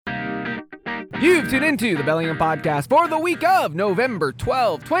You've tuned into the Bellingham Podcast for the week of November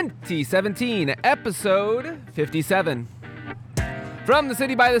 12, 2017, episode 57. From the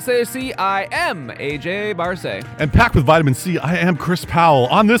city by the sea, I am AJ Barce. And packed with vitamin C, I am Chris Powell.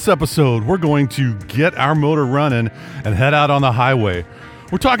 On this episode, we're going to get our motor running and head out on the highway.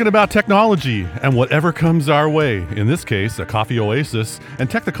 We're talking about technology and whatever comes our way. In this case, a coffee oasis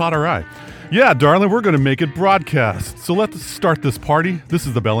and tech that caught our eye. Yeah, darling, we're going to make it broadcast. So let's start this party. This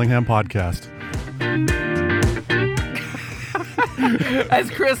is the Bellingham Podcast. As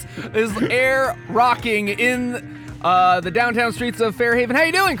Chris is air rocking in the downtown streets of Fairhaven. How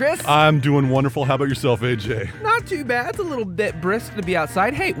you doing, Chris? I'm doing wonderful. How about yourself, AJ? Not too bad. It's a little bit brisk to be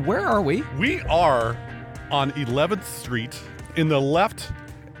outside. Hey, where are we? We are on 11th Street in the left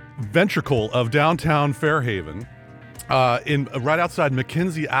ventricle of downtown Fairhaven. Right outside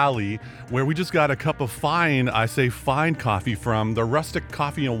Mackenzie Alley, where we just got a cup of fine coffee from the Rustic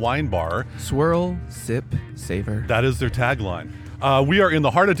Coffee and Wine Bar. Swirl, sip, savor. That is their tagline. We are in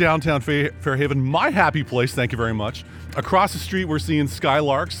the heart of downtown Fairhaven, my happy place, thank you very much. Across the street, we're seeing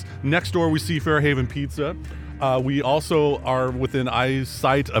Skylarks. Next door, we see Fairhaven Pizza. We also are within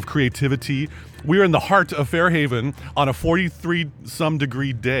eyesight of creativity. We're in the heart of Fairhaven on a 43-some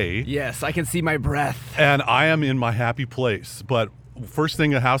degree day. Yes, I can see my breath. And I am in my happy place. But first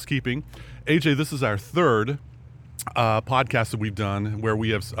thing of housekeeping, AJ, this is our third podcast that we've done where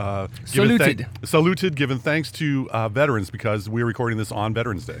we have given thanks to veterans because we're recording this on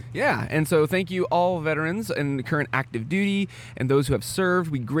Veterans Day. Yeah, and so thank you all veterans and current active duty and those who have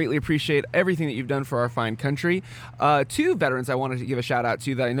served. We greatly appreciate everything that you've done for our fine country. Two veterans I wanted to give a shout out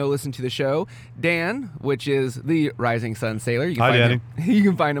to that I know listen to the show. Dan, which is the Rising Sun Sailor. You can Hi, find Danny. You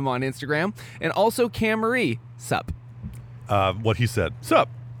can find him on Instagram. And also Cam Marie. Sup. What he said. Sup.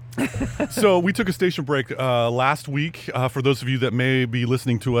 So we took a station break last week. For those of you that may be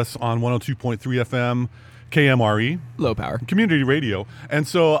listening to us on 102.3 FM, KMRE. Low power. Community radio. And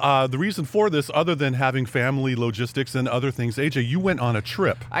so the reason for this, other than having family logistics and other things, AJ, you went on a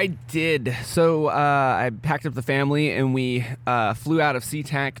trip. I did. So I packed up the family and we flew out of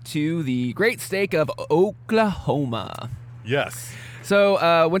SeaTac to the great state of Oklahoma. Yes.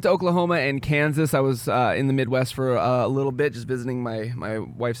 So went to Oklahoma and Kansas. I was in the Midwest for a little bit, just visiting my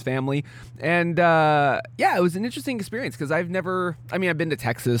wife's family. And it was an interesting experience because I've been to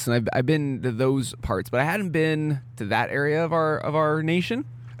Texas and I've been to those parts, but I hadn't been to that area of our nation.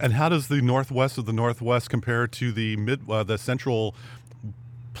 And how does the Northwest of the Northwest compare to the Central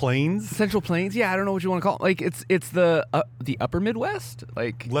Plains? Central Plains? Yeah, I don't know what you want to call it. Like it's the upper Midwest.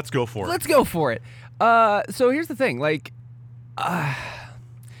 Like let's go for it. Let's go for it. So here's the thing, like.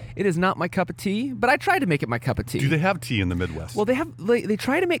 It is not my cup of tea, but I tried to make it my cup of tea. Do they have tea in the Midwest? Well, they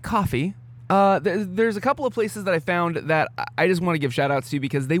try to make coffee. There's a couple of places that I found that I just want to give shout outs to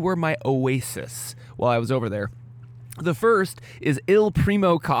because they were my oasis while I was over there. The first is Il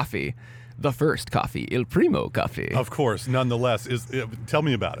Primo Coffee. The first coffee, Il Primo Coffee. Of course, nonetheless. Tell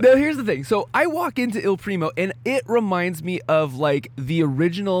me about it. Now, here's the thing. So I walk into Il Primo, and it reminds me of, like, the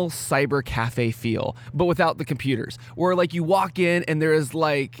original cyber cafe feel, but without the computers. Where, like, you walk in, and there's,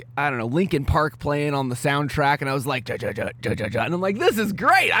 like, I don't know, Linkin Park playing on the soundtrack, and I was like, and I'm like, this is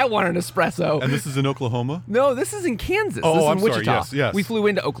great. I want an espresso. And this is in Oklahoma? No, this is in Kansas. Oh, this is I'm in Wichita. sorry. Yes. We flew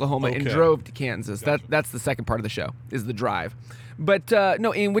into Oklahoma and Okay. drove to Kansas. Gotcha. That's the second part of the show, is the drive. But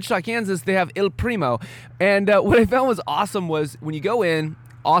no, in Wichita, Kansas, they have Il Primo. And what I found was awesome was when you go in,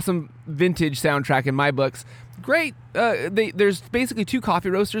 awesome vintage soundtrack in my books. Great. There's basically two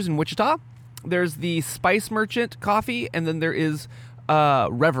coffee roasters in Wichita. There's the Spice Merchant coffee, and then there is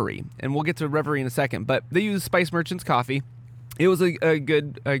Reverie. And we'll get to Reverie in a second. But they use Spice Merchant's coffee. It was a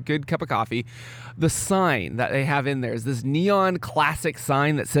good cup of coffee. The sign that they have in there is this neon classic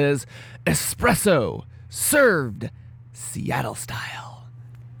sign that says, espresso served Seattle style.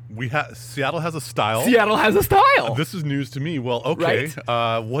 Seattle has a style? Seattle has a style. This is news to me. Well, okay.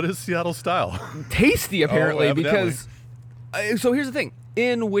 Right? What is Seattle style? Tasty, apparently, evidently. because... so here's the thing.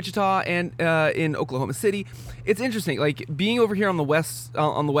 In Wichita and in Oklahoma City, it's interesting. Like, being over here on the West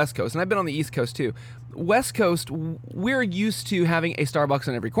Coast, and I've been on the East Coast, too. West Coast, we're used to having a Starbucks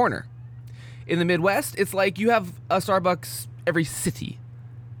on every corner. In the Midwest, it's like you have a Starbucks every city.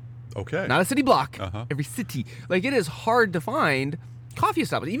 Okay. Not a city block. Uh-huh. Every city. Like, it is hard to find coffee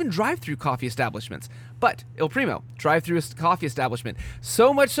establishments, even drive-through coffee establishments. But Il Primo, drive-through coffee establishment.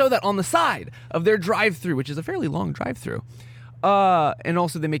 So much so that on the side of their drive-through, which is a fairly long drive-through, and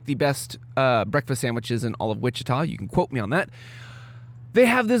also they make the best breakfast sandwiches in all of Wichita. You can quote me on that. They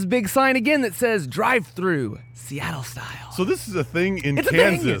have this big sign again that says drive-through Seattle style. So this is a thing in It's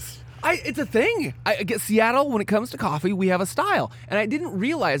Kansas. It's a thing. I get Seattle, when it comes to coffee, we have a style. And I didn't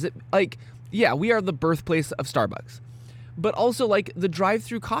realize it. Like, yeah, we are the birthplace of Starbucks. But also, like, the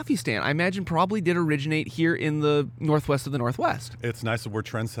drive-through coffee stand, I imagine probably did originate here in the northwest of the Northwest. It's nice that we're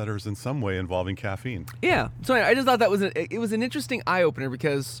trendsetters in some way involving caffeine. Yeah. So anyway, I just thought that was it was an interesting eye-opener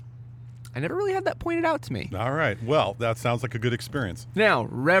because I never really had that pointed out to me. All right. Well, that sounds like a good experience. Now,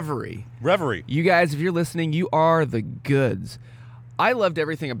 Reverie. Reverie. You guys, if you're listening, you are the goods. I loved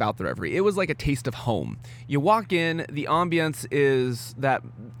everything about the Reverie. It was like a taste of home. You walk in, the ambience is that,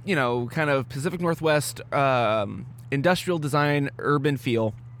 kind of Pacific Northwest industrial design, urban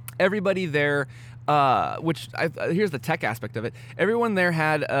feel. Everybody there, here's the tech aspect of it. Everyone there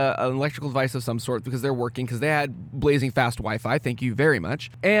had an electrical device of some sort because they're working, because they had blazing fast Wi-Fi. Thank you very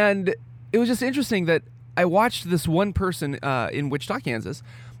much. And it was just interesting that I watched this one person in Wichita, Kansas,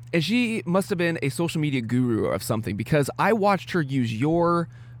 and she must have been a social media guru of something, because I watched her use your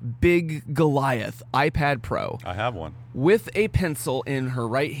big Goliath iPad Pro. I have one. With a pencil in her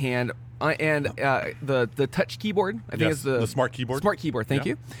right hand and the touch keyboard. I think Yes, it's the smart keyboard. Smart keyboard, thank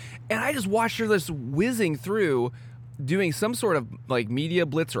you. And I just watched her just whizzing through, doing some sort of like media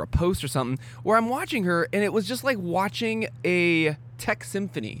blitz or a post or something, where I'm watching her, and it was just like watching a tech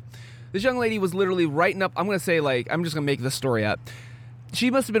symphony. This young lady was literally writing up, I'm just going to make this story up. She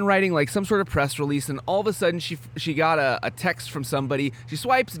must have been writing like some sort of press release, and all of a sudden she got a text from somebody. She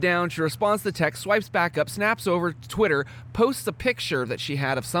swipes down, she responds to the text, swipes back up, snaps over to Twitter, posts a picture that she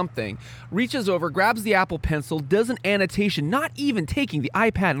had of something, reaches over, grabs the Apple Pencil, does an annotation, not even taking the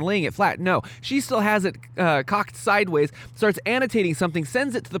iPad and laying it flat. No, she still has it cocked sideways, starts annotating something,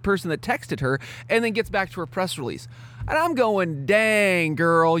 sends it to the person that texted her, and then gets back to her press release. And I'm going, dang,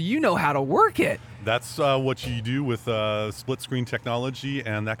 girl, you know how to work it. That's what you do with split screen technology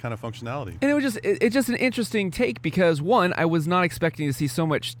and that kind of functionality. And it was it's just an interesting take, because one, I was not expecting to see so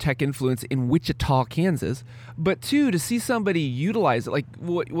much tech influence in Wichita, Kansas, but two, to see somebody utilize it, like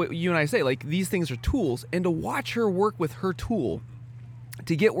what you and I say, like these things are tools, and to watch her work with her tool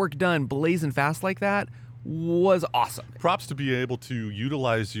to get work done blazing fast like that was awesome. Props to be able to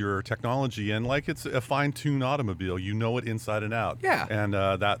utilize your technology, and like it's a fine-tuned automobile, you know it inside and out. Yeah. And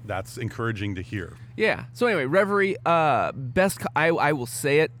that's encouraging to hear. Yeah. So anyway, Reverie, I will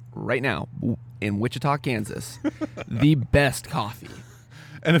say it right now, in Wichita, Kansas, the best coffee.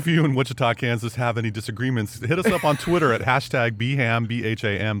 And if you in Wichita, Kansas have any disagreements, hit us up on Twitter at #BHAM,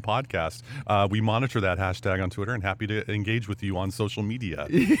 BHAM podcast. We monitor that hashtag on Twitter and happy to engage with you on social media.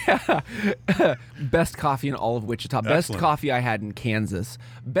 Yeah. Best coffee in all of Wichita. Excellent. Best coffee I had in Kansas.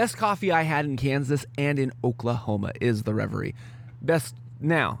 Best coffee I had in Kansas and in Oklahoma is the Reverie. Best,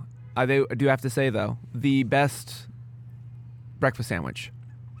 now, I do have to say, though, the best breakfast sandwich.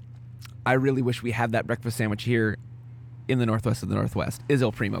 I really wish we had that breakfast sandwich here in the northwest of the Northwest, is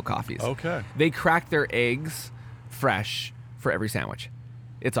Il Primo Coffees. Okay. They crack their eggs fresh for every sandwich.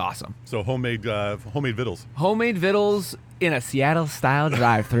 It's awesome. So homemade vittles. Homemade vittles in a Seattle-style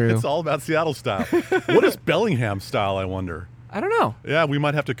drive-thru. It's all about Seattle style. What is Bellingham style, I wonder? I don't know. Yeah, we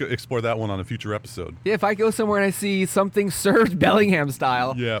might have to explore that one on a future episode. If I go somewhere and I see something served Bellingham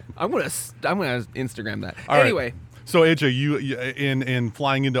style, Yeah. I'm gonna Instagram that. All right. Anyway. So AJ, you in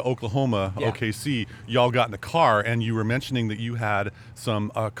flying into Oklahoma, Yeah. OKC, y'all got in a car, and you were mentioning that you had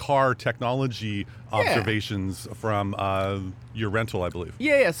some car technology observations from your rental, I believe.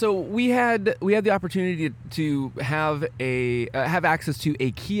 Yeah. So we had the opportunity to have access to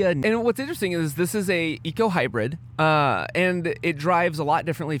a Kia, and what's interesting is this is a eco hybrid, and it drives a lot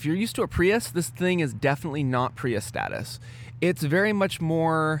differently. If you're used to a Prius, this thing is definitely not Prius status. It's very much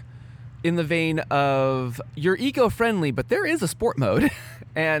more in the vein of you're eco-friendly, but there is a sport mode,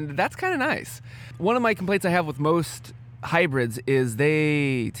 and that's kind of nice. One of my complaints I have with most hybrids is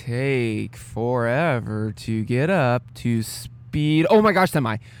they take forever to get up to speed. Oh my gosh,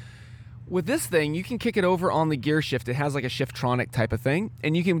 semi. With this thing, you can kick it over on the gear shift. It has like a Shiftronic type of thing,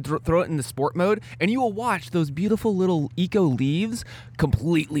 and you can throw it into sport mode, and you will watch those beautiful little eco leaves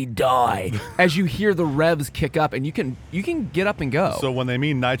completely die as you hear the revs kick up, and you can get up and go. So when they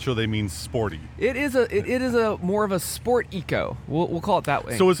mean nitro, they mean sporty. It is a more of a sport eco. We'll call it that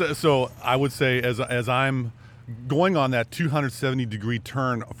way. So I would say as I'm going on that 270-degree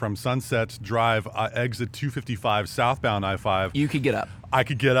turn from Sunset Drive, exit 255 southbound I-5, you could get up. I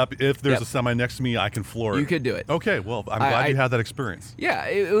could get up. If there's Yep. a semi next to me, I can floor it. You could do it. Okay, well, I'm glad you had that experience. Yeah,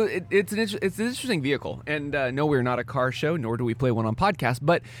 it's an interesting vehicle, and no, we're not a car show, nor do we play one on podcast,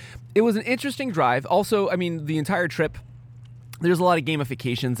 but it was an interesting drive. Also, I mean, the entire trip, there's a lot of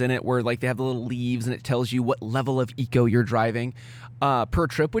gamifications in it where like they have the little leaves and it tells you what level of eco you're driving per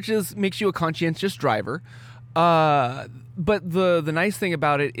trip, which makes you a conscientious driver. But the nice thing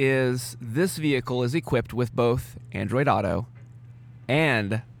about it is this vehicle is equipped with both Android Auto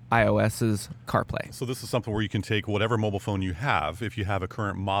and iOS's CarPlay. So this is something where you can take whatever mobile phone you have, if you have a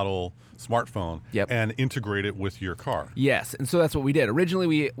current model smartphone, Yep. and integrate it with your car. Yes, and so that's what we did.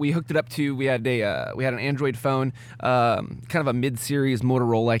 Originally, we hooked it up to we had an Android phone, kind of a mid-series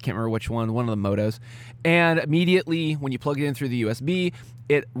Motorola. I can't remember which one of the Motos. And immediately, when you plug it in through the USB,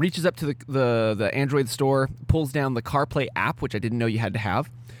 it reaches up to the Android store, pulls down the CarPlay app, which I didn't know you had to have,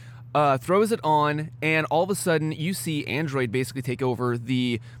 throws it on, and all of a sudden, you see Android basically take over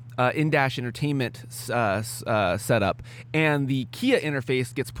the in-dash entertainment setup, and the Kia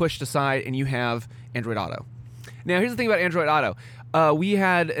interface gets pushed aside, and you have Android Auto. Now, here's the thing about Android Auto. We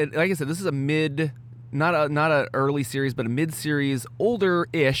had, like I said, this is a not an early series, but a mid-series,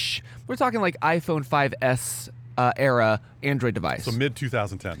 older-ish. We're talking like iPhone 5S era Android device. So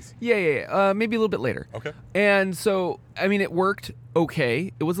mid-2010s. Yeah. Maybe a little bit later. Okay. And so, I mean, it worked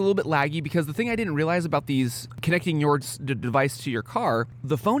okay. It was a little bit laggy because the thing I didn't realize about these connecting your device to your car,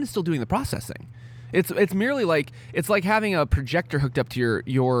 the phone is still doing the processing. It's merely like it's like having a projector hooked up to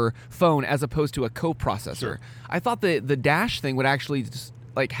your phone as opposed to a coprocessor. Sure. I thought the dash thing would actually just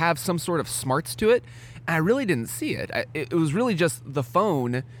like have some sort of smarts to it, and I really didn't see it. It was really just the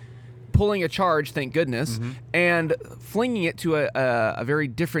phone pulling a charge, thank goodness, and flinging it to a very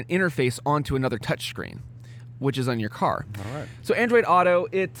different interface onto another touchscreen, which is on your car. All right. So Android Auto,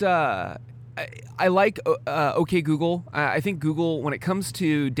 I like OK Google. I think Google, when it comes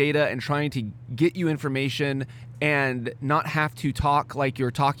to data and trying to get you information and not have to talk like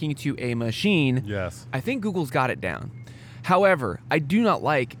you're talking to a machine, Yes. I think Google's got it down. However, I do not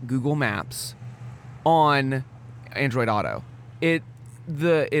like Google Maps on Android Auto. It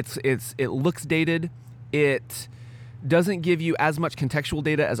looks dated. It doesn't give you as much contextual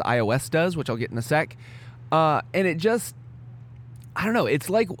data as iOS does, which I'll get in a sec. And it just, I don't know.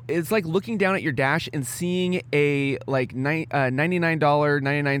 It's like looking down at your dash and seeing a like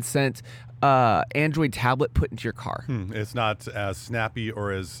 $99.99 Android tablet put into your car. It's not as snappy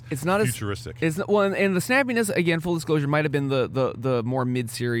or as It's not futuristic. And the snappiness, again, full disclosure, might have been the more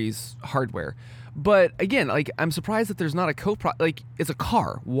mid-series hardware. But again, like I'm surprised that there's not a like it's a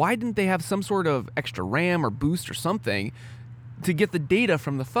car. Why didn't they have some sort of extra RAM or boost or something to get the data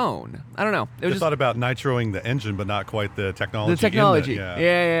from the phone? I don't know. It was They thought about nitroing the engine, but not quite the technology. the technology. In it.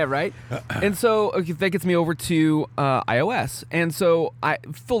 Yeah, right. And so that gets me over to iOS. And so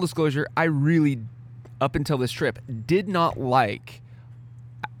full disclosure, I really, up until this trip, did not like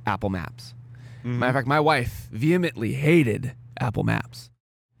Apple Maps. Matter of fact, my wife vehemently hated Apple Maps.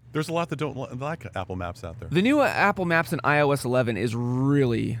 There's a lot that don't like Apple Maps out there. The new Apple Maps in iOS 11 is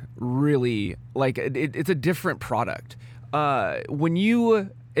really, really like it's a different product.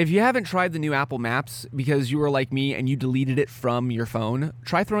 If you haven't tried the new Apple Maps because you were like me and you deleted it from your phone,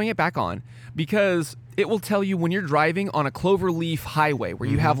 try throwing it back on, because it will tell you when you're driving on a cloverleaf highway where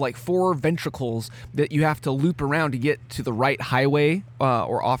you have like 4 ventricles that you have to loop around to get to the right highway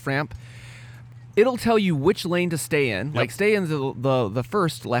or off ramp. It'll tell you which lane to stay in, like stay in the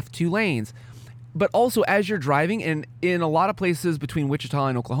first left 2 lanes. But also as you're driving, and in a lot of places between Wichita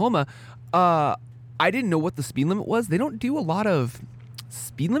and Oklahoma, I didn't know what the speed limit was. They don't do a lot of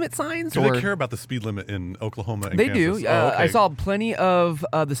speed limit signs. Do they care about the speed limit in Oklahoma and They Kansas? do. Oh, okay. I saw plenty of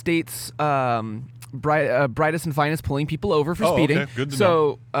the state's brightest and finest pulling people over for speeding. Okay. Good to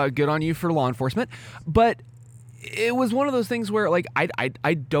know. Good on you for law enforcement. But it was one of those things where like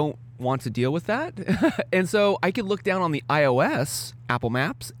I don't want to deal with that. And so I could look down on the iOS Apple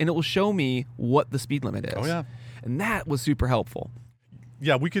Maps and it will show me what the speed limit is. Oh, yeah. And that was super helpful.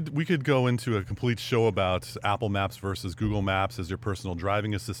 Yeah, we could go into a complete show about Apple Maps versus Google Maps as your personal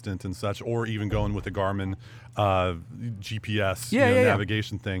driving assistant and such, or even going with the Garmin GPS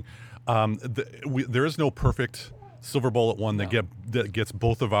navigation thing. There is no perfect silver bullet one that gets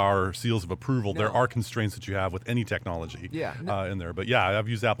both of our seals of approval. There are constraints that you have with any technology in there. But yeah, I've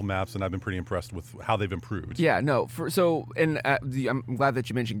used Apple Maps and I've been pretty impressed with how they've improved. Yeah, no. I'm glad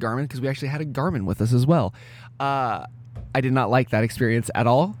that you mentioned Garmin because we actually had a Garmin with us as well. I did not like that experience at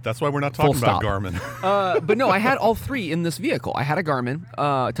all. That's why we're not talking about Garmin. But no, I had all 3 in this vehicle. I had a Garmin,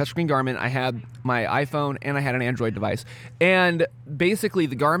 touchscreen Garmin. I had my iPhone, and I had an Android device. And basically,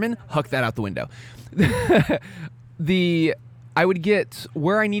 the Garmin, huck that out the window. I would get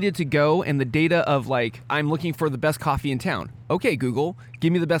where I needed to go and the data of like, I'm looking for the best coffee in town. Okay, Google,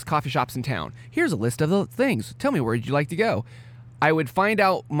 give me the best coffee shops in town. Here's a list of the things. Tell me, where would you like to go? I would find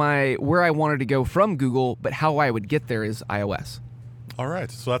out where I wanted to go from Google, but how I would get there is iOS. All right,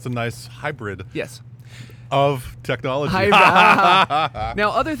 so that's a nice hybrid. Yes. Of technology.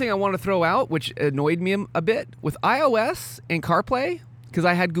 Now, other thing I want to throw out, which annoyed me a bit, with iOS and CarPlay, because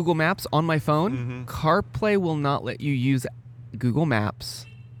I had Google Maps on my phone, CarPlay will not let you use Google Maps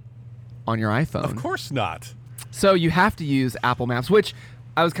on your iPhone. Of course not. So you have to use Apple Maps, which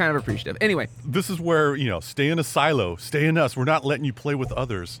I was kind of appreciative. Anyway. This is where, stay in a silo, stay in us. We're not letting you play with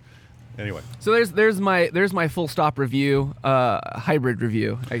others. Anyway. So there's my full stop review, hybrid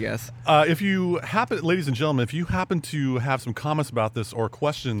review, I guess. If you happen, ladies and gentlemen, if you happen to have some comments about this or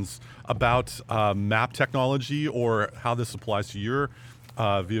questions about map technology or how this applies to your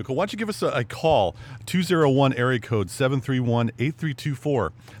vehicle, why don't you give us a call, 201 area code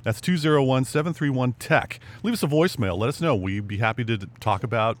 731-8324. That's 201-731-TECH. Leave us a voicemail. Let us know. We'd be happy to talk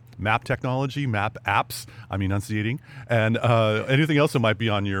about map technology, map apps, I'm enunciating, and anything else that might be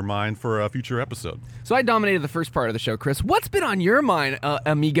on your mind for a future episode. So I dominated the first part of the show, Chris. What's been on your mind,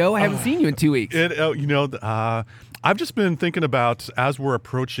 amigo? I haven't seen you in 2 weeks. I've just been thinking about, as we're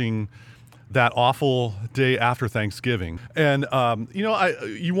approaching that awful day after Thanksgiving. And,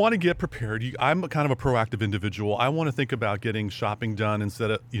 you want to get prepared. I'm kind of a proactive individual. I want to think about getting shopping done instead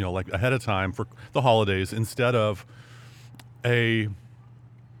of, like ahead of time for the holidays instead of a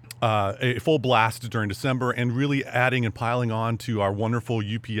full blast during December and really adding and piling on to our wonderful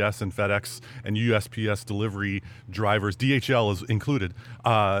UPS and FedEx and USPS delivery drivers, DHL is included.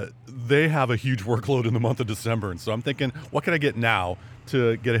 They have a huge workload in the month of December. And so I'm thinking, what can I get now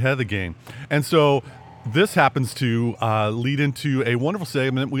to get ahead of the game? And so this happens to lead into a wonderful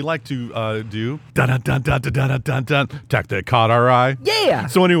segment we like to do. Dun dun dun dun dun dun dun dun. Tech that caught our eye. Yeah.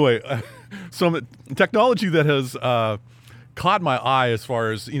 So anyway, some technology that has caught my eye as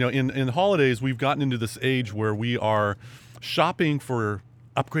far as, in holidays, we've gotten into this age where we are shopping for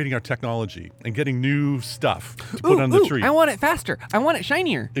upgrading our technology and getting new stuff to put on the tree. I want it faster. I want it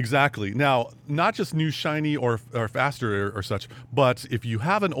shinier. Exactly. Now, not just new, shiny, or faster or such, but if you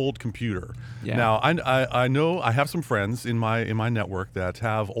have an old computer. Yeah. Now, I know I have some friends in my network that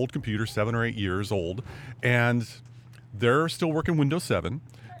have old computers, 7 or 8 years old, and they're still working Windows 7,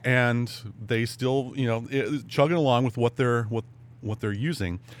 and they still, chugging along with what they're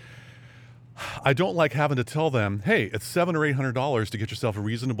using. I don't like having to tell them, hey, it's $700 or $800 to get yourself a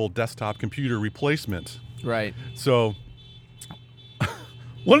reasonable desktop computer replacement. Right. So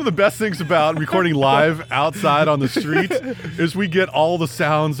one of the best things about recording live outside on the street is we get all the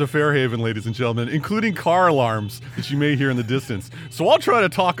sounds of Fairhaven, ladies and gentlemen, including car alarms that you may hear in the distance. So I'll try to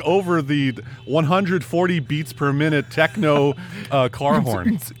talk over the 140 beats per minute techno car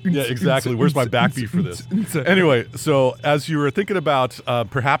horn. Yeah, exactly. Where's my backbeat for this? Anyway, so as you were thinking about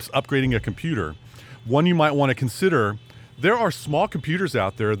perhaps upgrading a computer, one you might want to consider, there are small computers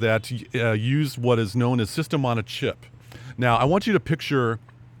out there that use what is known as system on a chip. Now, I want you to picture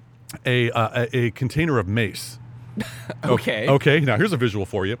a container of mace. Okay. Okay. Now here's a visual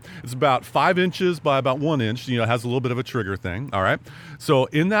for you. It's about 5 inches by about 1 inch. It has a little bit of a trigger thing. All right. So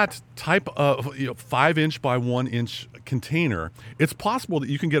in that type of 5 inch by 1 inch container, it's possible that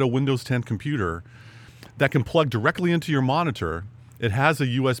you can get a Windows 10 computer that can plug directly into your monitor. It has a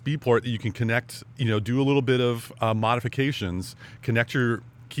USB port that you can connect. Do a little bit of modifications. Connect your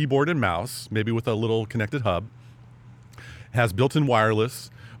keyboard and mouse, maybe with a little connected hub. Has built-in wireless,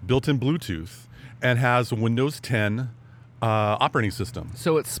 built-in Bluetooth, and has a Windows 10 operating system.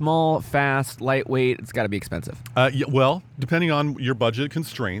 So it's small, fast, lightweight. It's got to be expensive. Yeah, well, depending on your budget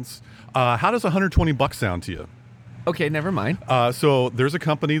constraints. How does $120 sound to you? Okay, never mind. So there's a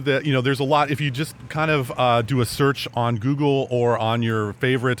company that, there's a lot. If you just kind of do a search on Google or on your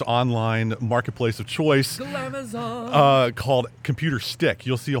favorite online marketplace of choice called Computer Stick,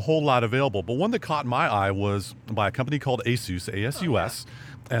 you'll see a whole lot available. But one that caught my eye was by a company called Asus, ASUS,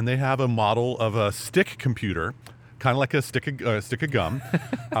 and they have a model of a stick computer, kind of like a stick of gum,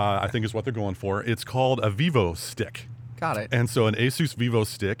 I think is what they're going for. It's called a Vivo Stick. Got it. And so an Asus Vivo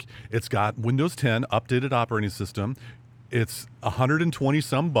Stick, it's got Windows 10 updated operating system. It's 120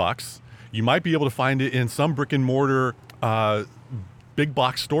 some bucks. You might be able to find it in some brick and mortar big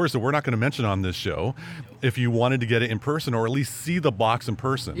box stores that we're not going to mention on this show if you wanted to get it in person or at least see the box in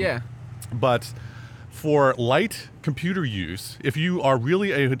person. Yeah. But for light computer use, if you are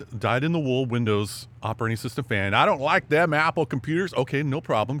really a dyed-in-the-wool Windows operating system fan, I don't like them Apple computers, okay, no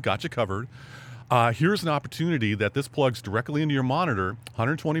problem, got you covered. Here's an opportunity that this plugs directly into your monitor,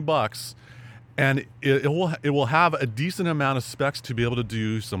 $120, and it will have a decent amount of specs to be able to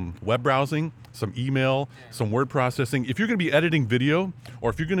do some web browsing, some email, some word processing. If you're going to be editing video, or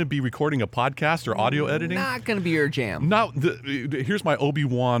if you're going to be recording a podcast or audio editing, Not going to be your jam. Here's my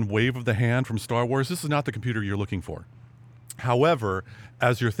Obi-Wan wave of the hand from Star Wars. This is not the computer you're looking for. However,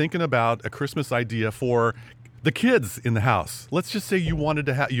 as you're thinking about a Christmas idea for the kids in the house, let's just say you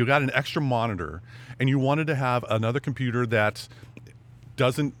got an extra monitor and you wanted to have another computer that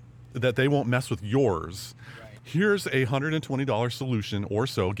they won't mess with yours. Right. here's a $120 solution or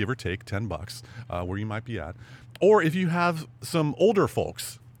so, give or take $10, where you might be at. Or if you have some older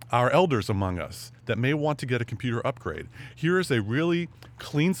folks, our elders among us, that may want to get a computer upgrade, here is a really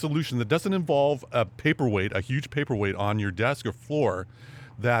clean solution that doesn't involve a huge paperweight on your desk or floor.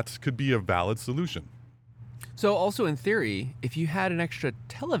 That could be a valid solution. So also in theory, if you had an extra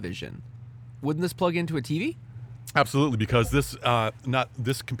television, wouldn't this plug into a TV? Absolutely, because this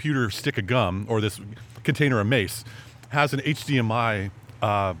computer stick of gum or this container of mace has an HDMI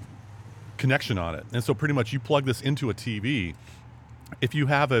connection on it. And so pretty much you plug this into a TV. If you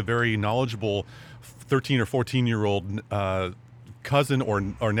have a very knowledgeable 13 or 14-year-old cousin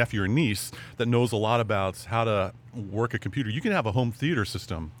or nephew or niece that knows a lot about how to work a computer, you can have a home theater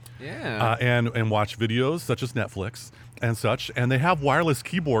system. Yeah. And watch videos such as Netflix and such. And they have wireless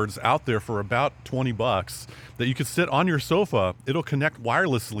keyboards out there for about $20 that you can sit on your sofa. It'll connect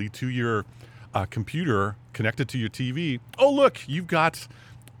wirelessly to your computer, connected to your TV. Oh, look, you've got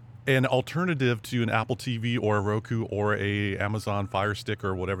an alternative to an Apple TV or a Roku or a Amazon Fire Stick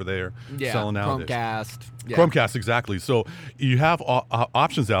or whatever they're selling nowadays. Chromecast. Yeah. Chromecast, exactly. So you have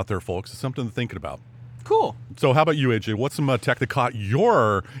options out there, folks. It's something to think about. Cool. So how about you, AJ? What's some tech that caught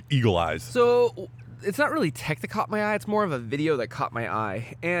your eagle eyes? So it's not really tech that caught my eye. It's more of a video that caught my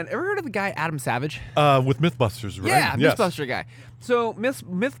eye. And ever heard of the guy Adam Savage? With Mythbusters, right? Yeah, yes. Mythbuster guy. So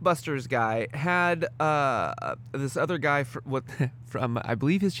Mythbusters guy had this other guy from I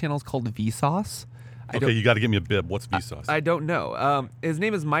believe his channel is called Vsauce. Okay, you got to give me a bib. What's Vsauce? I don't know. His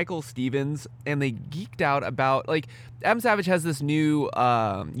name is Michael Stevens, and they geeked out about, like, Adam Savage has this new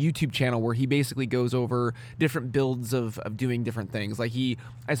YouTube channel where he basically goes over different builds of doing different things. Like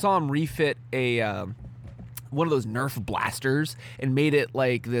I saw him refit a one of those Nerf blasters and made it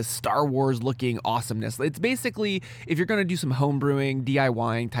like this Star Wars looking awesomeness. It's basically, if you're going to do some homebrewing,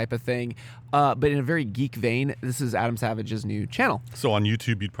 DIYing type of thing, but in a very geek vein, this is Adam Savage's new channel. So on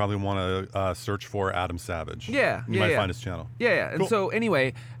YouTube, you'd probably want to search for Adam Savage. Yeah. You might find his channel. Yeah. Cool. And so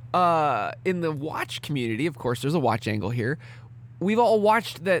anyway, in the watch community, of course, there's a watch angle here. We've all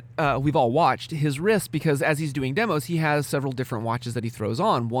watched his wrist because as he's doing demos, he has several different watches that he throws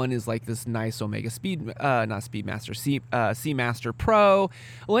on. One is like this nice Omega Seamaster Pro.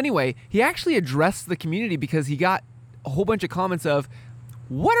 Well, anyway, he actually addressed the community because he got a whole bunch of comments of,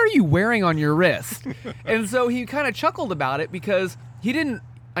 "What are you wearing on your wrist?" And so he kind of chuckled about it because he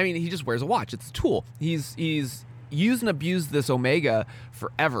just wears a watch. It's a tool. He's used and abused this Omega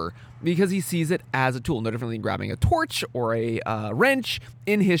forever because he sees it as a tool, no differently than grabbing a torch or a wrench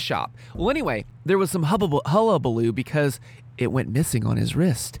in his shop. Well, anyway, there was some hullabaloo because it went missing on his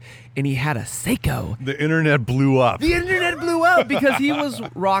wrist, and he had a Seiko. The internet blew up. The internet blew up because he was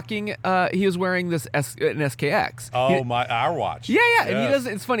rocking. He was wearing this an SKX. Oh, our watch. Yeah, Yes. and he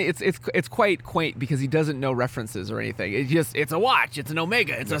doesn't. It's funny. It's quite quaint because he doesn't know references or anything. It's a watch. It's an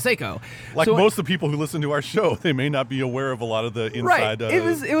Omega. It's a Seiko. Like So- most of the people who listen to our show, they may not be aware of a lot of the inside. Right.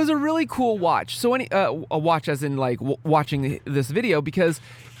 It was a really cool watch. So a watch, as in like watching this video, because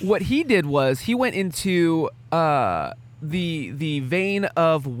what he did was he went into the vein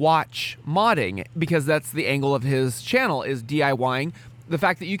of watch modding, because that's the angle of his channel, is DIYing. The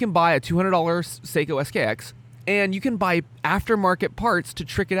fact that you can buy a $200 Seiko SKX and you can buy aftermarket parts to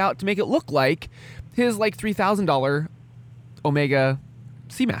trick it out to make it look like his like $3,000 Omega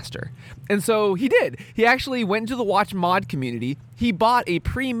Seamaster. And so he did. He actually went into the watch mod community. He bought a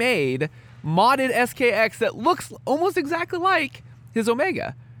pre-made modded SKX that looks almost exactly like his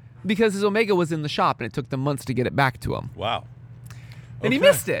Omega, because his Omega was in the shop and it took them months to get it back to him. Wow. And he Okay.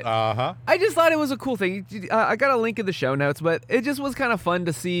 missed it. Uh-huh. I just thought it was a cool thing. I got a link in the show notes, but it just was kind of fun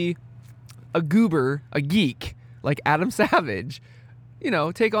to see a goober, a geek like Adam Savage,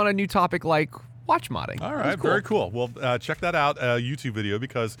 take on a new topic like watch modding. All It was right, cool. very cool. Well, check that out, YouTube video,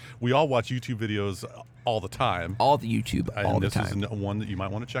 because we all watch YouTube videos all the time. All the YouTube, all And the this time. is one that you might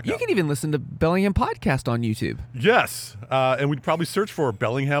want to check You out. can even listen to Bellingham Podcast on YouTube. Yes, and we'd probably search for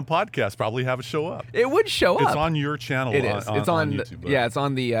Bellingham Podcast, probably have it show up. It would show up. It's on your channel. It is. It's on YouTube. yeah, it's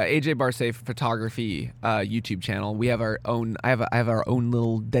on the AJ Barsafe Photography YouTube channel. We have our own. I have our own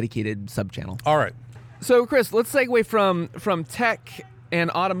little dedicated sub channel. All right. So, Chris, let's segue from tech and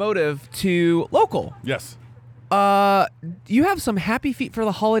automotive to local. Yes. You have some happy feet for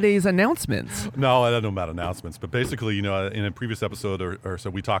the holidays announcements. No, I don't know about announcements, but basically, in a previous episode or so,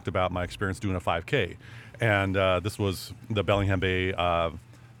 we talked about my experience doing a 5K, and this was the Bellingham Bay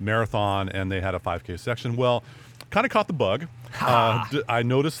Marathon, and they had a 5K section. Well, kind of caught the bug. I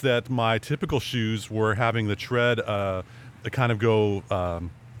noticed that my typical shoes were having the tread kind of go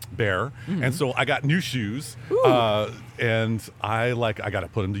bare, and so I got new shoes, and I got to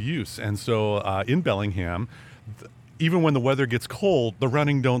put them to use. And so in Bellingham, even when the weather gets cold, the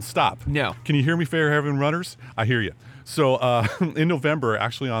running don't stop. No. Can you hear me, Fairhaven runners? I hear you. So in November,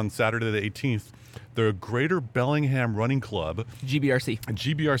 actually on Saturday the 18th, the Greater Bellingham Running Club,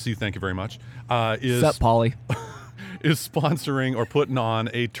 GBRC, thank you very much, Sup, Polly? is sponsoring or putting on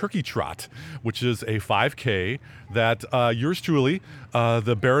a turkey trot, which is a 5K that yours truly,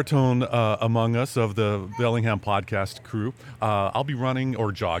 the baritone among us of the Bellingham podcast crew, I'll be running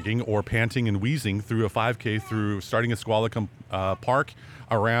or jogging or panting and wheezing through a 5K through starting at Squalicum Park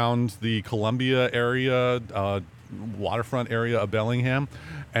around the Columbia area, waterfront area of Bellingham,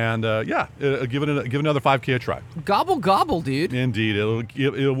 and give another 5K a try. Gobble gobble, dude. Indeed,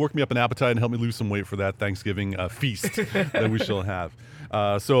 it'll work me up an appetite and help me lose some weight for that Thanksgiving feast that we shall have.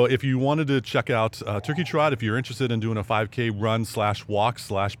 So if you wanted to check out Turkey Trot, if you're interested in doing a 5K run / walk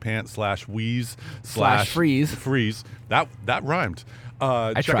 / pant / wheeze / freeze, that rhymed.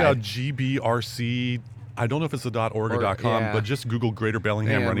 Check out GBRC. I don't know if it's the .org or .com, but just Google Greater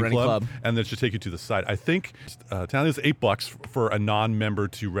Bellingham Running Club, and that should take you to the site. I think town is $8 for a non-member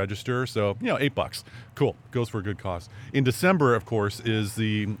to register, so $8. Cool, goes for a good cause. In December, of course, is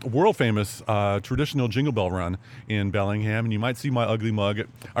the world famous traditional Jingle Bell Run in Bellingham, and you might see my ugly mug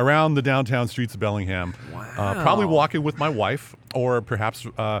around the downtown streets of Bellingham. Wow. Probably walking with my wife, or perhaps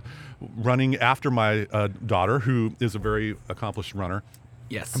running after my daughter, who is a very accomplished runner.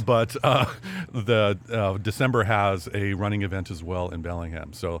 Yes. But the December has a running event as well in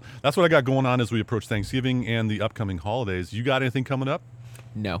Bellingham. So that's what I got going on as we approach Thanksgiving and the upcoming holidays. You got anything coming up?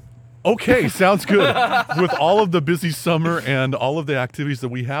 No. Okay, sounds good. With all of the busy summer and all of the activities that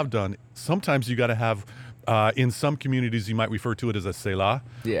we have done, sometimes you got to have, in some communities, you might refer to it as a selah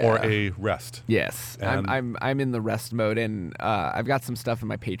or a rest. Yes, I'm in the rest mode, and I've got some stuff in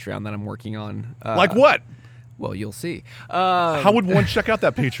my Patreon that I'm working on. Like what? Well, you'll see. How would one check out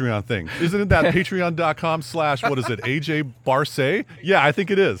that Patreon thing? Isn't it that patreon.com/ what is it, AJ Barce? Yeah, I think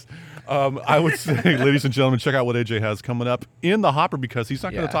it is. I would say, ladies and gentlemen, check out what AJ has coming up in the hopper, because he's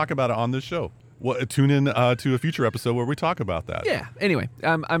not going to talk about it on this show. Well, tune in to a future episode where we talk about that. Yeah. Anyway,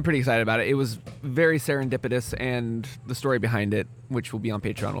 I'm pretty excited about it. It was very serendipitous, and the story behind it, which will be on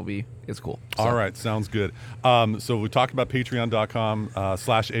Patreon, is cool. So. All right, sounds good. So we talked about patreon.com /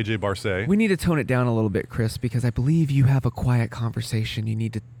 AJ Barce. We need to tone it down a little bit, Chris, because I believe you have a quiet conversation you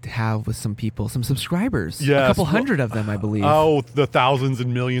need to have with some people, some subscribers. Yes. A couple hundred of them, I believe. Oh, the thousands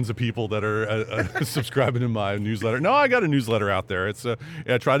and millions of people that are subscribing to my newsletter. No, I got a newsletter out there. It's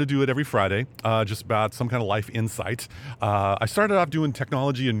I try to do it every Friday, just about some kind of life insight. I started off doing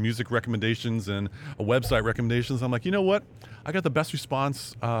technology and music recommendations and website recommendations. I'm like, you know what? I got the best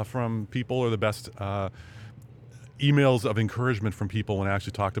response from people, or the best emails of encouragement from people when I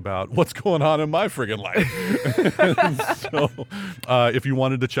actually talked about what's going on in my friggin' life. So if you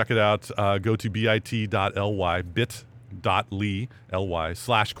wanted to check it out, go to bit.ly,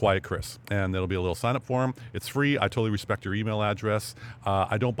 bit.ly/quietchris, and there'll be a little sign up form. It's free. I totally respect your email address.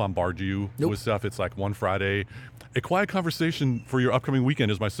 I don't bombard you with stuff. It's like one Friday. A quiet conversation for your upcoming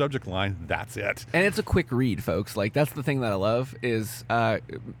weekend is my subject line. That's it. And it's a quick read, folks. Like, that's the thing that I love is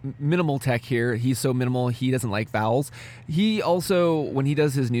minimal tech here. He's so minimal. He doesn't like vowels. He also, when he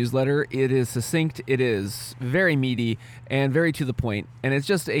does his newsletter, it is succinct. It is very meaty and very to the point. And it's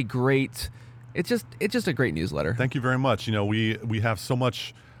just a great, it's just a great newsletter. Thank you very much. We have so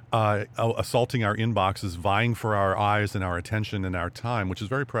much assaulting our inboxes, vying for our eyes and our attention and our time, which is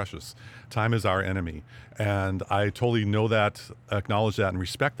very precious. Time is our enemy. And I totally know that, acknowledge that, and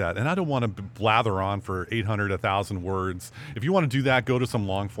respect that. And I don't want to blather on for 800, 1,000 words. If you want to do that, go to some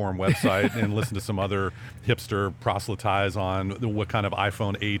long-form website and listen to some other hipster proselytize on what kind of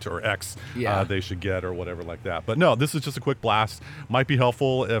iPhone 8 or X they should get or whatever like that. But no, this is just a quick blast. Might be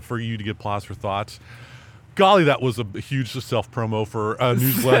helpful for you to get pause for thought. Golly, that was a huge self-promo for a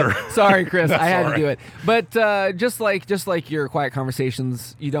newsletter. Sorry, Chris. I had to do it. But just like your quiet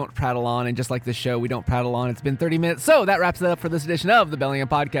conversations, you don't prattle on, and just like this show, we don't prattle on. It's been 30 minutes. So that wraps it up for this edition of the Bellingham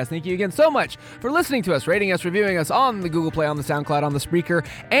Podcast. Thank you again so much for listening to us, rating us, reviewing us on the Google Play, on the SoundCloud, on the Spreaker,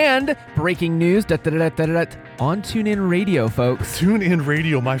 and breaking news on TuneIn Radio, folks. TuneIn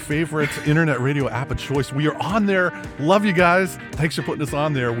Radio, my favorite internet radio app of choice. We are on there. Love you guys. Thanks for putting us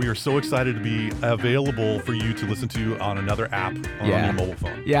on there. We are so excited to be available for you to listen to on another app on your mobile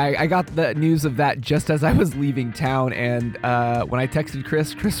phone. Yeah, I got the news of that just as I was leaving town, and when I texted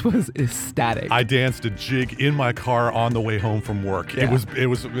Chris was ecstatic. I danced a jig in my car on the way home from work. Yeah. It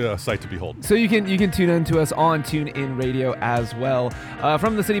was a sight to behold. So you can tune in to us on TuneIn Radio as well.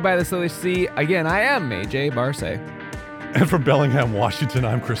 From the city by the Salish Sea, again, I am AJ Barce. And from Bellingham, Washington,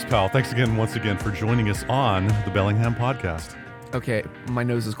 I'm Chris Powell. Thanks again, once again, for joining us on the Bellingham Podcast. Okay, my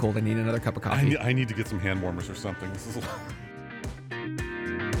nose is cold. I need another cup of coffee. I need to get some hand warmers or something. This is